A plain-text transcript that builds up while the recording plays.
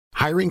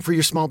Hiring for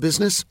your small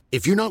business?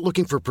 If you're not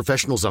looking for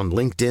professionals on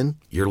LinkedIn,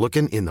 you're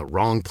looking in the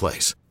wrong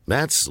place.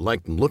 That's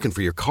like looking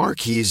for your car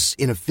keys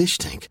in a fish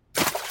tank.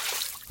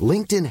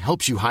 LinkedIn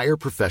helps you hire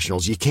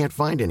professionals you can't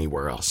find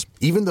anywhere else,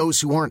 even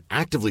those who aren't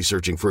actively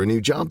searching for a new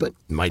job but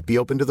might be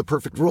open to the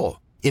perfect role.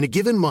 In a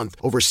given month,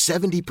 over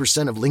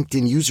 70% of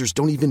LinkedIn users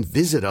don't even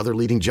visit other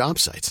leading job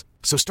sites.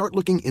 So start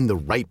looking in the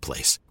right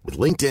place. With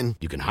LinkedIn,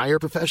 you can hire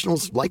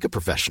professionals like a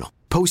professional.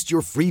 Post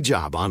your free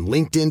job on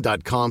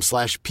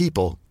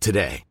linkedin.com/people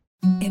today.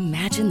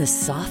 Imagine the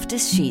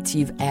softest sheets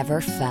you've ever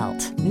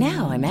felt.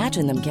 Now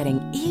imagine them getting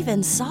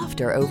even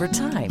softer over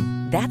time.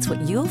 That's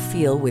what you'll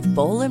feel with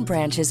Boll &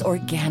 Branch's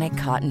organic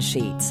cotton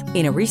sheets.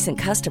 In a recent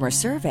customer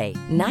survey,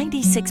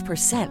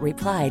 96%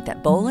 replied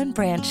that Boll &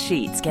 Branch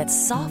sheets get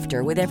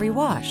softer with every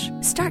wash.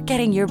 Start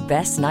getting your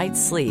best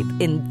night's sleep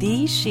in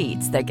these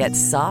sheets that get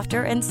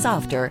softer and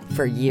softer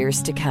for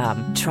years to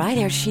come. Try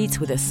their sheets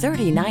with a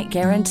 30-night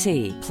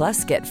guarantee.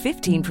 Plus, get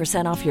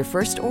 15% off your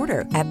first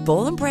order at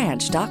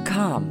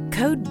bollandbranch.com.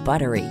 Code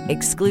BUTTERY.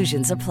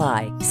 Exclusions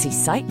apply. See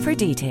site for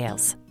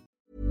details.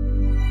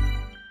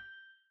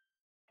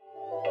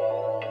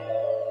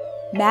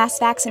 Mass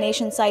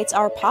vaccination sites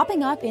are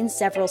popping up in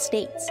several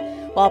states,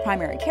 while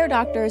primary care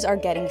doctors are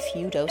getting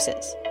few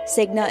doses.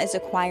 Cigna is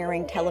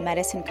acquiring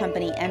telemedicine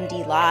company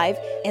MDLive,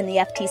 and the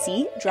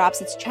FTC drops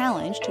its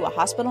challenge to a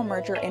hospital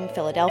merger in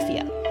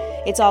Philadelphia.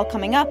 It's all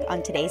coming up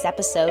on today's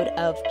episode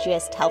of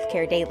GIST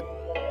Healthcare Daily.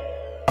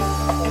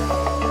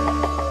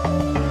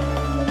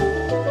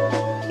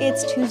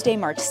 It's Tuesday,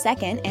 March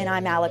 2nd, and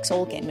I'm Alex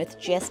Olgin with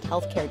GIST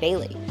Healthcare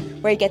Daily,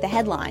 where you get the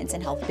headlines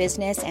and health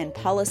business and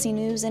policy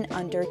news in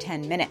under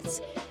 10 minutes.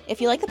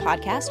 If you like the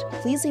podcast,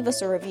 please leave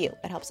us a review.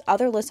 It helps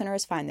other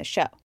listeners find the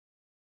show.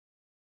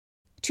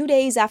 2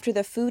 days after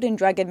the Food and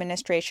Drug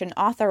Administration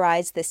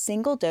authorized the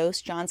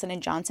single-dose Johnson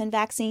 & Johnson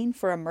vaccine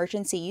for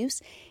emergency use,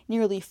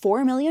 nearly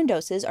 4 million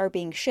doses are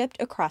being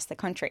shipped across the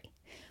country.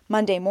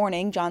 Monday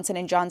morning,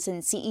 Johnson &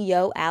 Johnson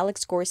CEO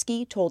Alex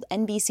Gorsky told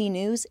NBC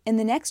News in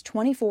the next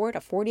 24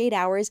 to 48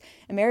 hours,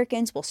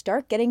 Americans will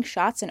start getting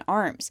shots in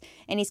arms,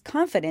 and he's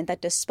confident that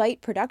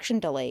despite production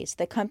delays,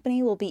 the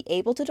company will be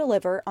able to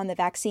deliver on the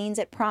vaccines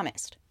it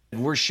promised.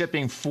 We're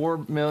shipping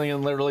 4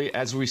 million literally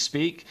as we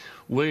speak.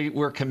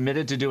 We're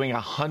committed to doing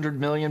 100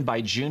 million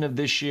by June of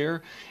this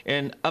year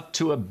and up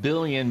to 1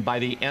 billion by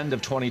the end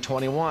of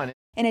 2021.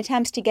 In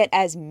attempts to get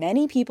as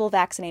many people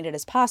vaccinated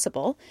as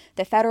possible,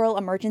 the Federal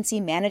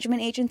Emergency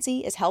Management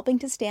Agency is helping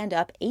to stand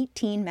up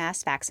 18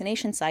 mass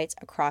vaccination sites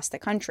across the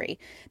country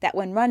that,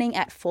 when running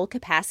at full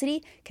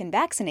capacity, can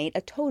vaccinate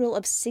a total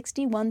of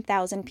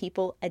 61,000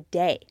 people a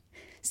day.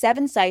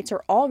 7 sites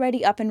are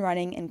already up and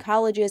running in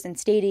colleges and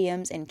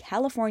stadiums in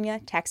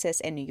California,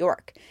 Texas, and New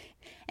York.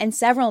 And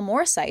several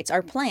more sites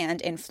are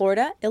planned in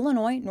Florida,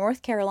 Illinois,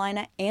 North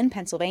Carolina, and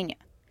Pennsylvania.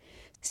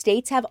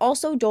 States have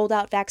also doled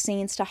out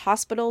vaccines to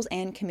hospitals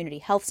and community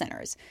health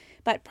centers,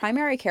 but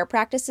primary care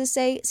practices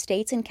say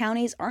states and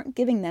counties aren't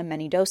giving them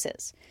many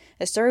doses.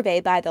 A survey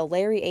by the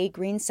Larry A.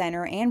 Green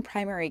Center and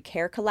Primary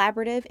Care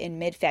Collaborative in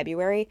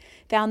mid-February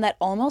found that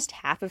almost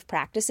half of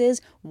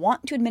practices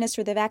want to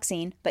administer the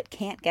vaccine but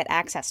can't get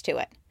access to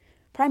it.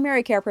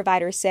 Primary care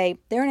providers say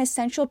they're an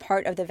essential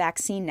part of the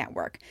vaccine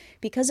network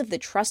because of the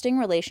trusting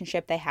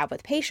relationship they have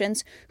with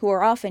patients who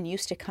are often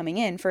used to coming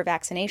in for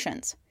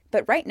vaccinations.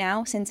 But right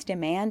now, since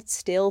demand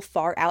still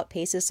far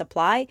outpaces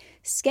supply,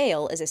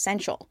 scale is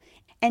essential.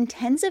 And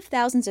tens of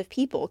thousands of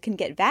people can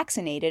get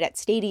vaccinated at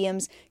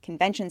stadiums,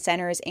 convention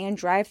centers, and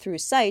drive-through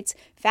sites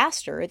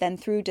faster than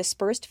through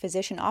dispersed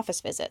physician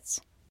office visits.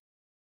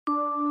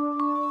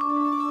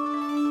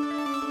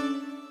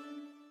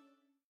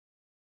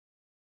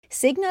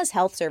 Cigna's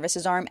health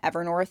services arm,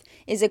 Evernorth,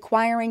 is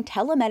acquiring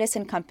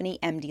telemedicine company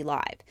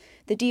MDLive.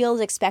 The deal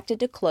is expected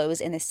to close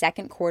in the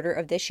second quarter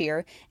of this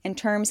year, and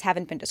terms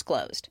haven't been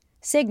disclosed.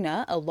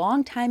 Cigna, a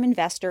longtime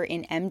investor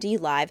in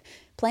MDLive,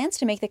 plans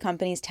to make the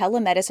company's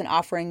telemedicine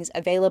offerings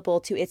available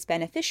to its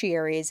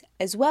beneficiaries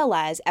as well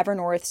as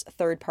Evernorth's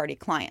third-party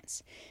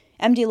clients.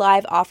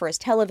 MDLive offers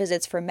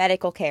televisits for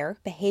medical care,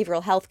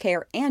 behavioral health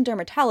care, and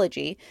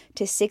dermatology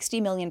to 60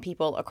 million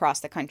people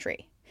across the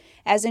country.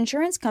 As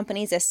insurance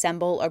companies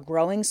assemble a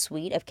growing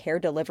suite of care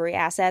delivery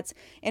assets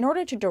in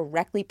order to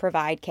directly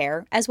provide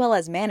care, as well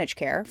as manage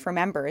care, for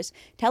members,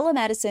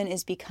 telemedicine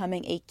is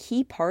becoming a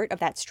key part of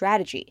that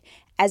strategy,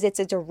 as it's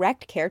a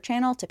direct care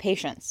channel to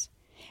patients.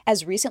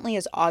 As recently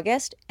as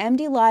August,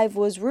 MDLive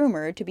was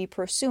rumored to be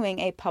pursuing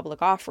a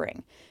public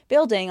offering,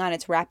 building on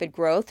its rapid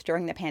growth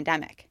during the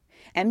pandemic.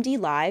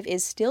 MDLive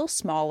is still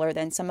smaller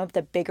than some of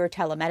the bigger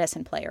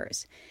telemedicine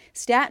players.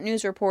 Stat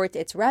News reports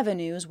its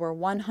revenues were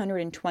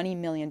 $120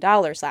 million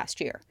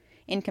last year.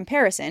 In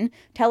comparison,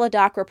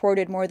 Teladoc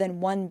reported more than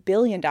 $1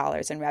 billion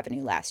in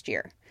revenue last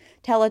year.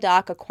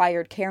 Teladoc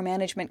acquired care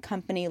management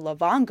company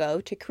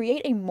Livongo to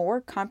create a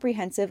more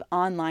comprehensive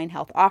online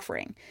health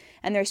offering,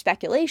 and there's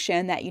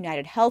speculation that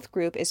United Health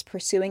Group is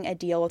pursuing a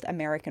deal with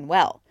American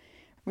Well.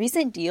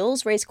 Recent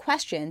deals raise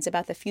questions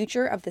about the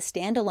future of the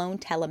standalone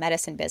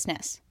telemedicine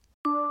business.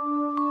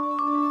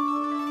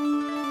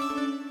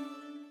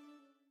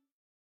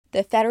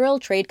 The Federal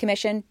Trade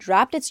Commission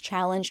dropped its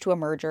challenge to a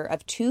merger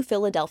of two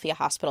Philadelphia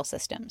hospital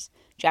systems,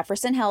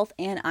 Jefferson Health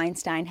and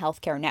Einstein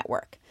Healthcare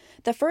Network.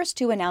 The first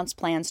two announced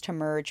plans to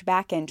merge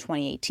back in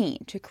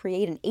 2018 to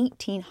create an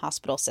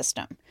 18-hospital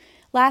system.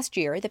 Last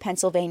year, the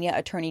Pennsylvania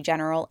Attorney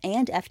General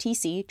and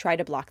FTC tried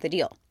to block the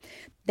deal.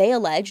 They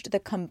alleged the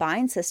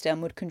combined system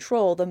would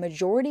control the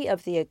majority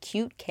of the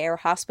acute care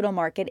hospital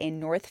market in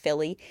North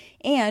Philly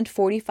and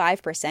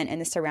 45% in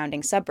the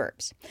surrounding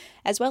suburbs,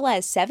 as well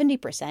as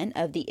 70%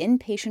 of the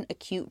inpatient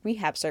acute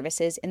rehab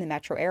services in the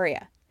metro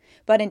area.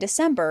 But in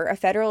December, a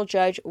federal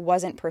judge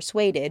wasn't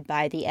persuaded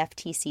by the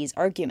FTC's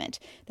argument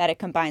that a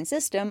combined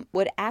system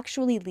would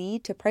actually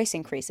lead to price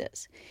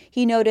increases.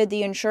 He noted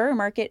the insurer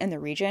market in the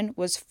region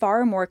was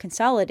far more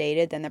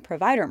consolidated than the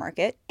provider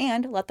market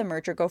and let the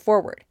merger go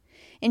forward.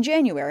 In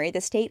January,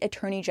 the state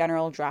attorney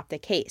general dropped the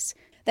case.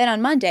 Then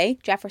on Monday,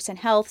 Jefferson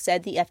Health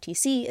said the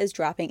FTC is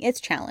dropping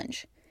its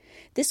challenge.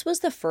 This was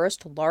the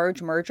first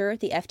large merger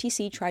the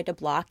FTC tried to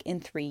block in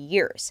 3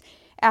 years.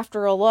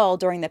 After a lull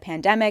during the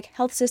pandemic,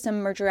 health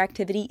system merger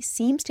activity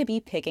seems to be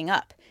picking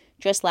up.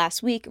 Just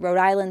last week, Rhode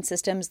Island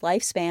Systems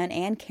Lifespan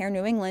and Care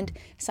New England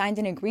signed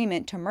an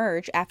agreement to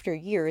merge after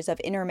years of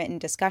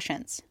intermittent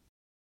discussions.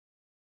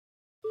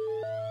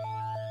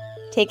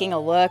 Taking a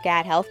look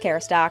at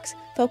healthcare stocks,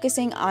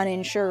 focusing on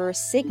insurer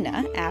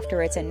Cigna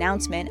after its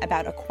announcement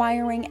about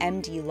acquiring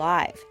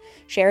MDLive.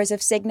 Shares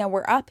of Cigna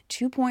were up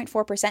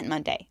 2.4%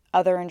 Monday.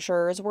 Other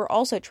insurers were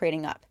also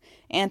trading up.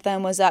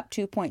 Anthem was up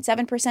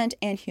 2.7%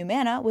 and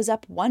Humana was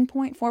up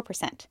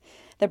 1.4%.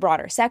 The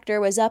broader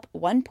sector was up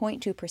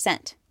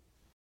 1.2%.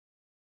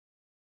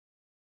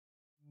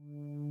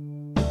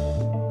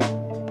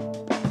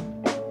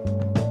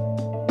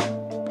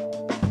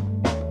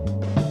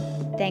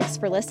 Thanks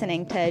for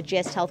listening to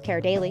GIST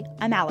Healthcare Daily.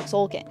 I'm Alex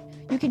Olkin.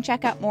 You can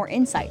check out more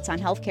insights on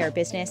healthcare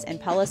business and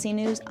policy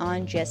news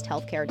on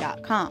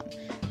gisthealthcare.com.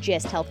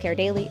 GIST Healthcare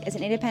Daily is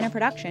an independent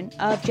production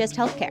of GIST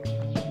Healthcare.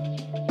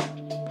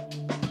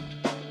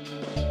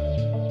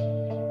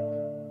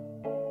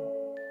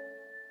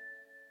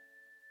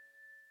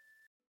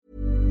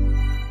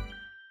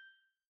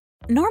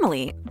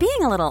 Normally, being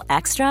a little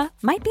extra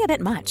might be a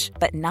bit much,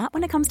 but not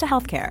when it comes to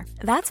healthcare.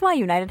 That's why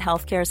United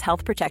Healthcare's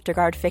Health Protector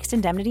Guard fixed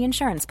indemnity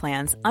insurance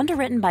plans,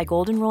 underwritten by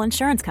Golden Rule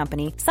Insurance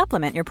Company,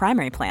 supplement your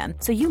primary plan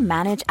so you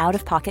manage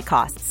out-of-pocket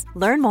costs.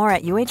 Learn more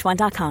at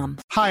UH1.com.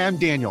 Hi, I'm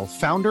Daniel,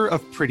 founder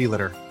of Pretty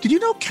Litter. Did you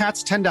know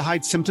cats tend to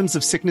hide symptoms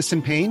of sickness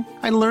and pain?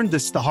 I learned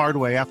this the hard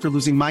way after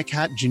losing my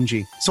cat,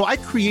 Gingy. So I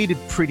created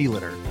Pretty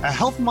Litter, a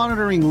health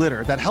monitoring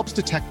litter that helps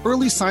detect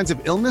early signs of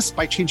illness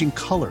by changing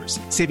colors,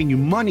 saving you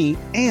money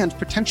and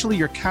potentially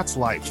your cat's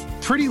life.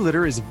 Pretty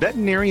Litter is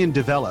veterinarian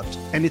developed,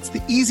 and it's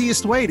the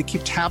easiest way to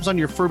keep tabs on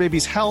your fur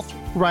baby's health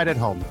right at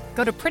home.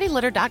 Go to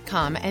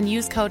prettylitter.com and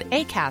use code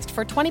ACAST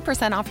for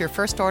 20% off your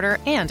first order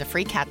and a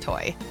free cat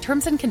toy.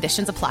 Terms and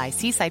conditions apply.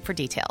 See site for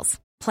details.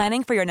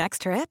 Planning for your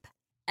next trip?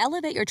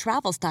 Elevate your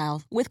travel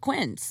style with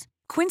Quince.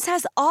 Quince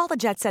has all the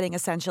jet-setting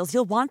essentials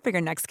you'll want for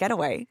your next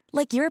getaway,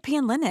 like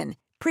European linen,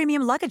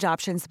 premium luggage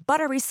options,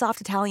 buttery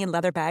soft Italian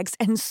leather bags,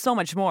 and so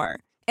much more.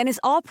 And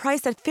is all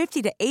priced at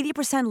 50 to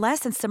 80%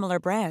 less than similar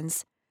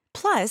brands.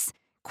 Plus,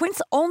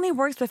 Quince only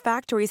works with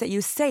factories that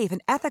use safe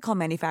and ethical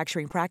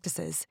manufacturing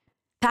practices.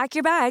 Pack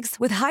your bags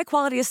with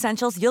high-quality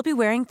essentials you'll be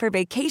wearing for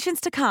vacations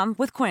to come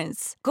with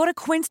Quince. Go to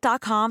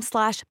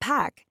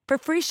quince.com/pack for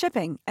free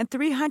shipping and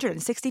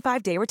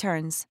 365-day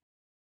returns.